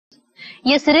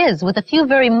Yes, it is, with a few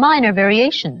very minor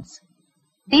variations.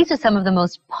 These are some of the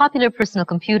most popular personal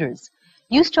computers.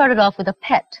 You started off with a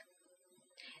PET.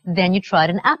 Then you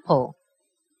tried an Apple.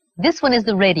 This one is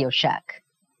the Radio Shack.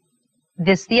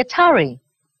 This the Atari.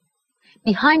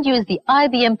 Behind you is the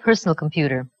IBM personal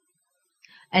computer.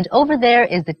 And over there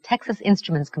is the Texas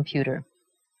Instruments computer.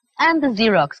 And the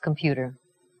Xerox computer.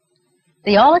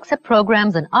 They all accept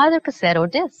programs on either cassette or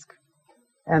disc.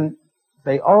 And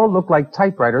they all look like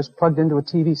typewriters plugged into a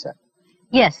TV set.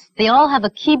 Yes, they all have a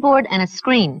keyboard and a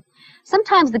screen.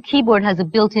 Sometimes the keyboard has a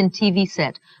built-in TV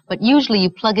set, but usually you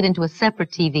plug it into a separate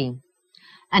TV.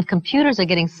 And computers are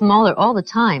getting smaller all the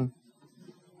time.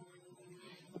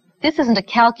 This isn't a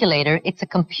calculator, it's a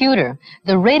computer,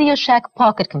 the Radio Shack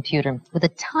Pocket Computer, with a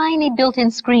tiny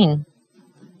built-in screen.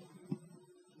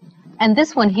 And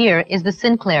this one here is the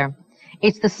Sinclair.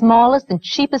 It's the smallest and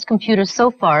cheapest computer so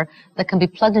far that can be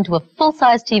plugged into a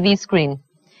full-size TV screen.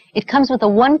 It comes with a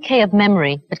 1K of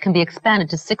memory that can be expanded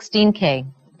to 16K.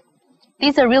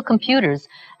 These are real computers,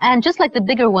 and just like the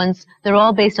bigger ones, they're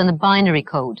all based on the binary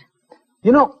code.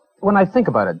 You know, when I think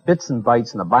about it, bits and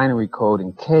bytes and the binary code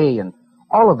and K and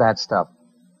all of that stuff,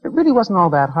 it really wasn't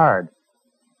all that hard.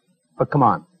 But come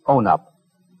on, own up.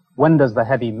 When does the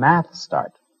heavy math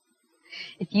start?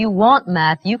 If you want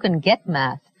math, you can get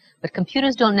math. But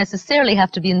computers don't necessarily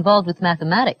have to be involved with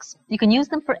mathematics. You can use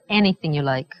them for anything you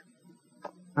like.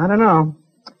 I don't know.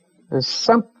 There's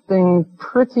something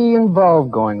pretty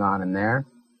involved going on in there.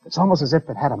 It's almost as if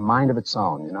it had a mind of its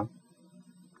own, you know?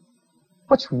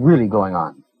 What's really going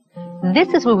on?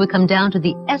 This is where we come down to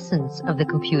the essence of the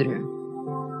computer.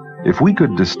 If we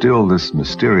could distill this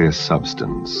mysterious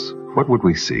substance, what would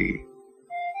we see?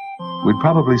 We'd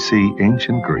probably see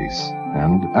ancient Greece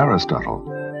and Aristotle,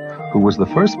 who was the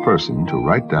first person to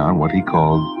write down what he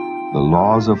called the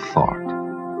laws of thought,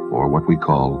 or what we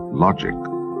call logic.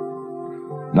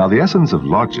 Now, the essence of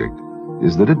logic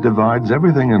is that it divides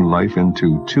everything in life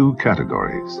into two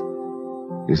categories.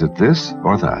 Is it this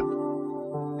or that?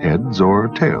 Heads or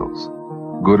tails?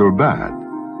 Good or bad?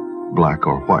 Black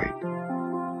or white?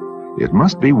 It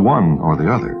must be one or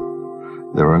the other.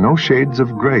 There are no shades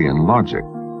of gray in logic.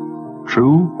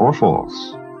 True or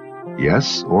false?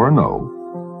 Yes or no?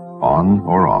 On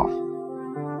or off?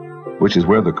 Which is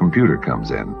where the computer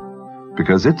comes in,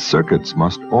 because its circuits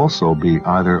must also be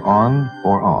either on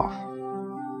or off.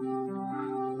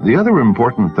 The other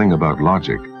important thing about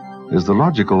logic is the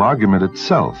logical argument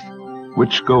itself,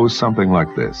 which goes something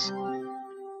like this.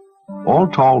 All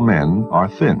tall men are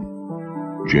thin.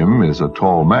 Jim is a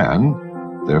tall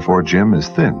man, therefore Jim is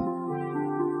thin.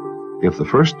 If the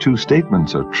first two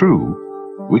statements are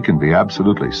true, we can be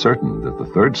absolutely certain that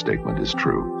the third statement is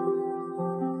true.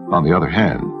 On the other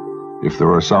hand, if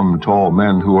there are some tall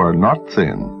men who are not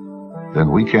thin,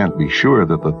 then we can't be sure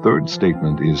that the third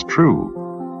statement is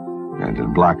true. And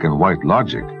in black and white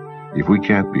logic, if we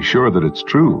can't be sure that it's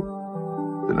true,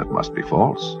 then it must be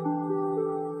false.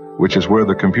 Which is where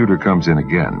the computer comes in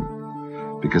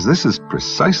again, because this is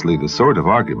precisely the sort of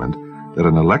argument that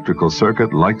an electrical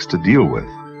circuit likes to deal with.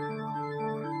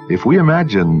 If we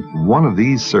imagine one of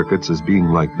these circuits as being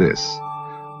like this,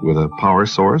 with a power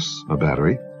source, a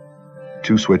battery,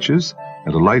 two switches,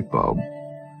 and a light bulb,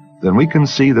 then we can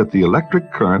see that the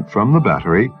electric current from the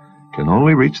battery can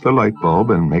only reach the light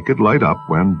bulb and make it light up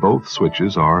when both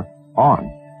switches are on.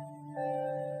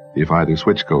 If either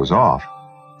switch goes off,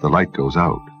 the light goes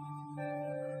out.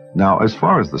 Now, as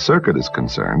far as the circuit is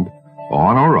concerned,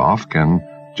 on or off can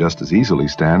just as easily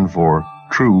stand for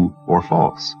true or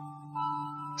false.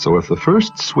 So if the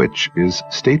first switch is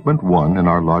statement 1 in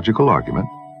our logical argument,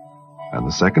 and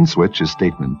the second switch is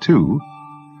statement 2,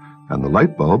 and the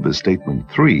light bulb is statement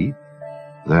 3,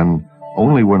 then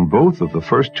only when both of the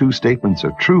first two statements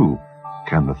are true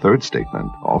can the third statement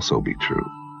also be true.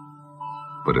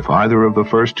 But if either of the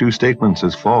first two statements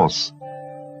is false,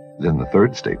 then the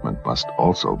third statement must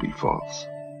also be false.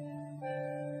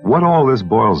 What all this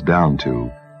boils down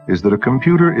to is that a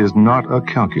computer is not a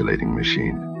calculating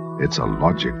machine. It's a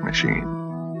logic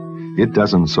machine. It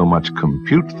doesn't so much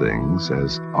compute things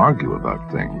as argue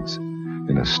about things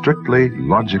in a strictly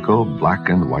logical black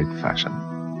and white fashion.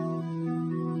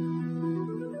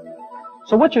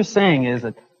 So what you're saying is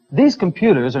that these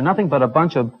computers are nothing but a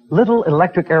bunch of little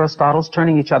electric Aristotles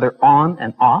turning each other on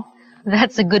and off?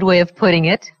 That's a good way of putting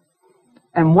it.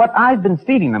 And what I've been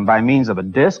feeding them by means of a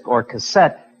disc or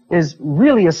cassette is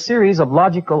really a series of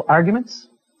logical arguments?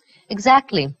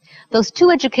 Exactly. Those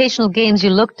two educational games you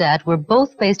looked at were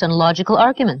both based on logical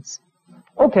arguments.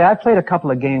 Okay, I played a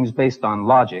couple of games based on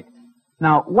logic.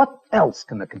 Now, what else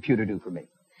can the computer do for me?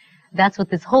 That's what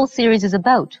this whole series is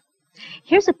about.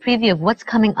 Here's a preview of what's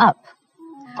coming up.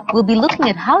 we'll be looking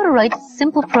at how to write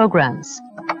simple programs.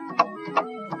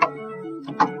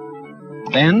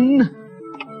 Then,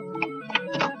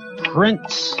 print,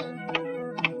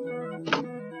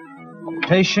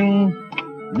 quotation,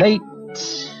 late,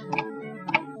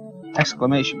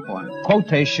 exclamation point,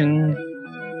 quotation.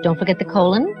 Don't forget the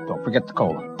colon. Don't forget the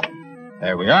colon.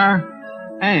 There we are.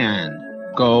 And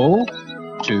go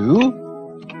to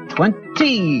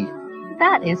 20.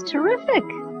 That is terrific.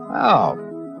 Oh.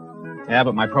 Yeah,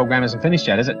 but my program isn't finished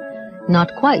yet, is it?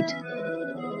 Not quite.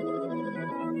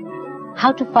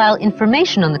 How to file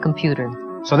information on the computer.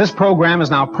 So this program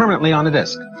is now permanently on a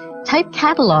disk. Type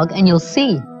catalog and you'll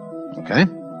see. Okay.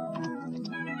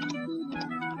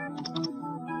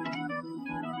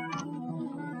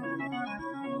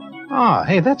 Ah,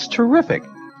 hey, that's terrific.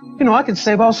 You know, I can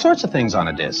save all sorts of things on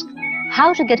a disk.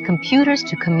 How to get computers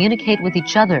to communicate with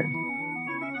each other.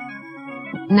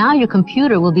 Now your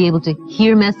computer will be able to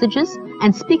hear messages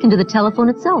and speak into the telephone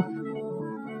itself.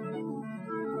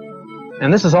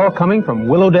 And this is all coming from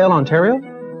Willowdale, Ontario?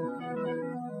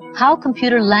 How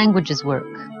computer languages work.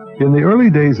 In the early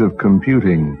days of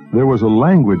computing, there was a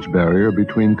language barrier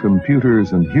between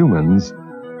computers and humans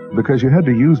because you had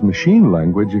to use machine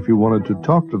language if you wanted to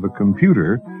talk to the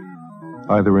computer,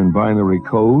 either in binary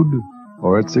code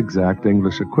or its exact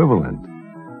English equivalent.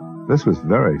 This was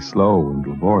very slow and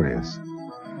laborious.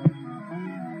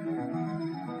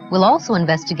 We'll also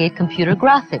investigate computer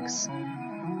graphics.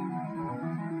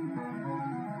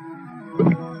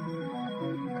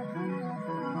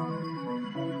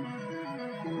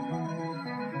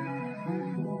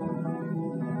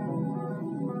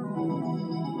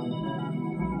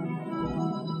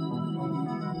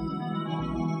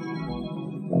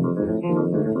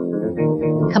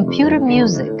 Computer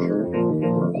music.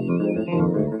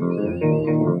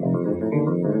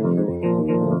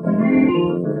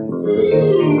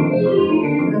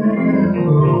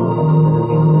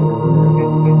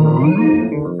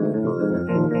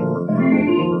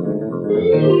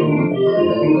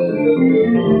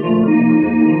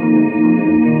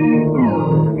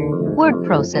 Word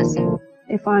processing.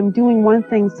 If I'm doing one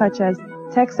thing such as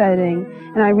text editing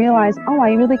and I realize, oh,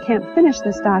 I really can't finish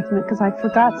this document because I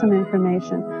forgot some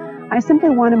information, I simply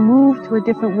want to move to a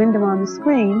different window on the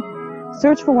screen,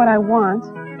 search for what I want,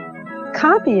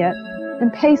 copy it,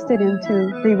 and paste it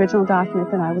into the original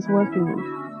document that I was working in.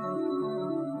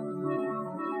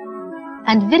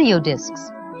 And video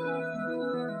discs.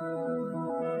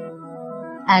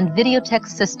 And videotex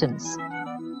systems.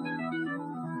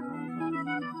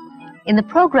 In the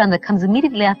program that comes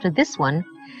immediately after this one,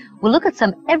 we'll look at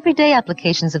some everyday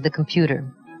applications of the computer.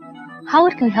 How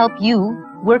it can help you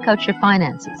work out your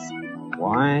finances.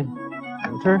 Why?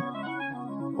 Enter.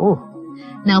 Oh.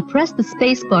 Now press the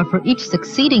space bar for each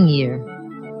succeeding year.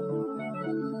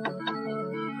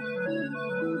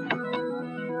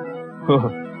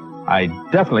 I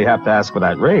definitely have to ask for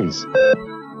that raise.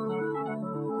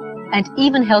 And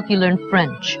even help you learn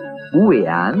French. Où est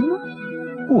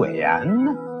Anne? Où est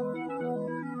Anne?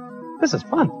 This is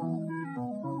fun.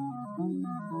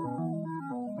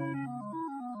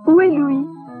 Où est Louis?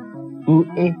 Où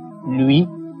est Louis?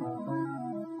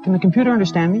 Can the computer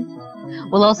understand me?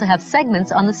 We'll also have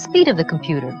segments on the speed of the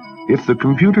computer. If the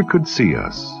computer could see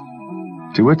us,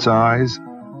 to its eyes,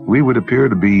 we would appear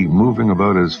to be moving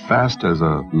about as fast as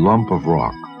a lump of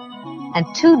rock. And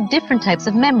two different types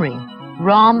of memory,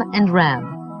 ROM and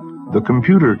RAM. The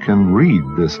computer can read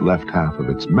this left half of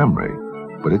its memory,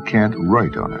 but it can't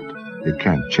write on it. It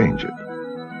can't change it.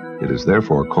 It is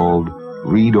therefore called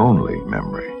read-only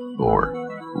memory, or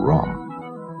ROM.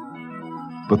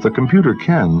 But the computer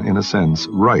can, in a sense,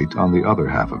 write on the other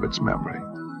half of its memory.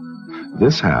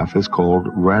 This half is called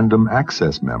random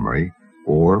access memory,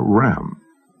 or RAM.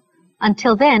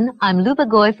 Until then, I'm Luba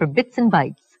Goy for Bits and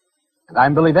Bytes. And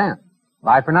I'm Billy Van.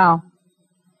 Bye for now.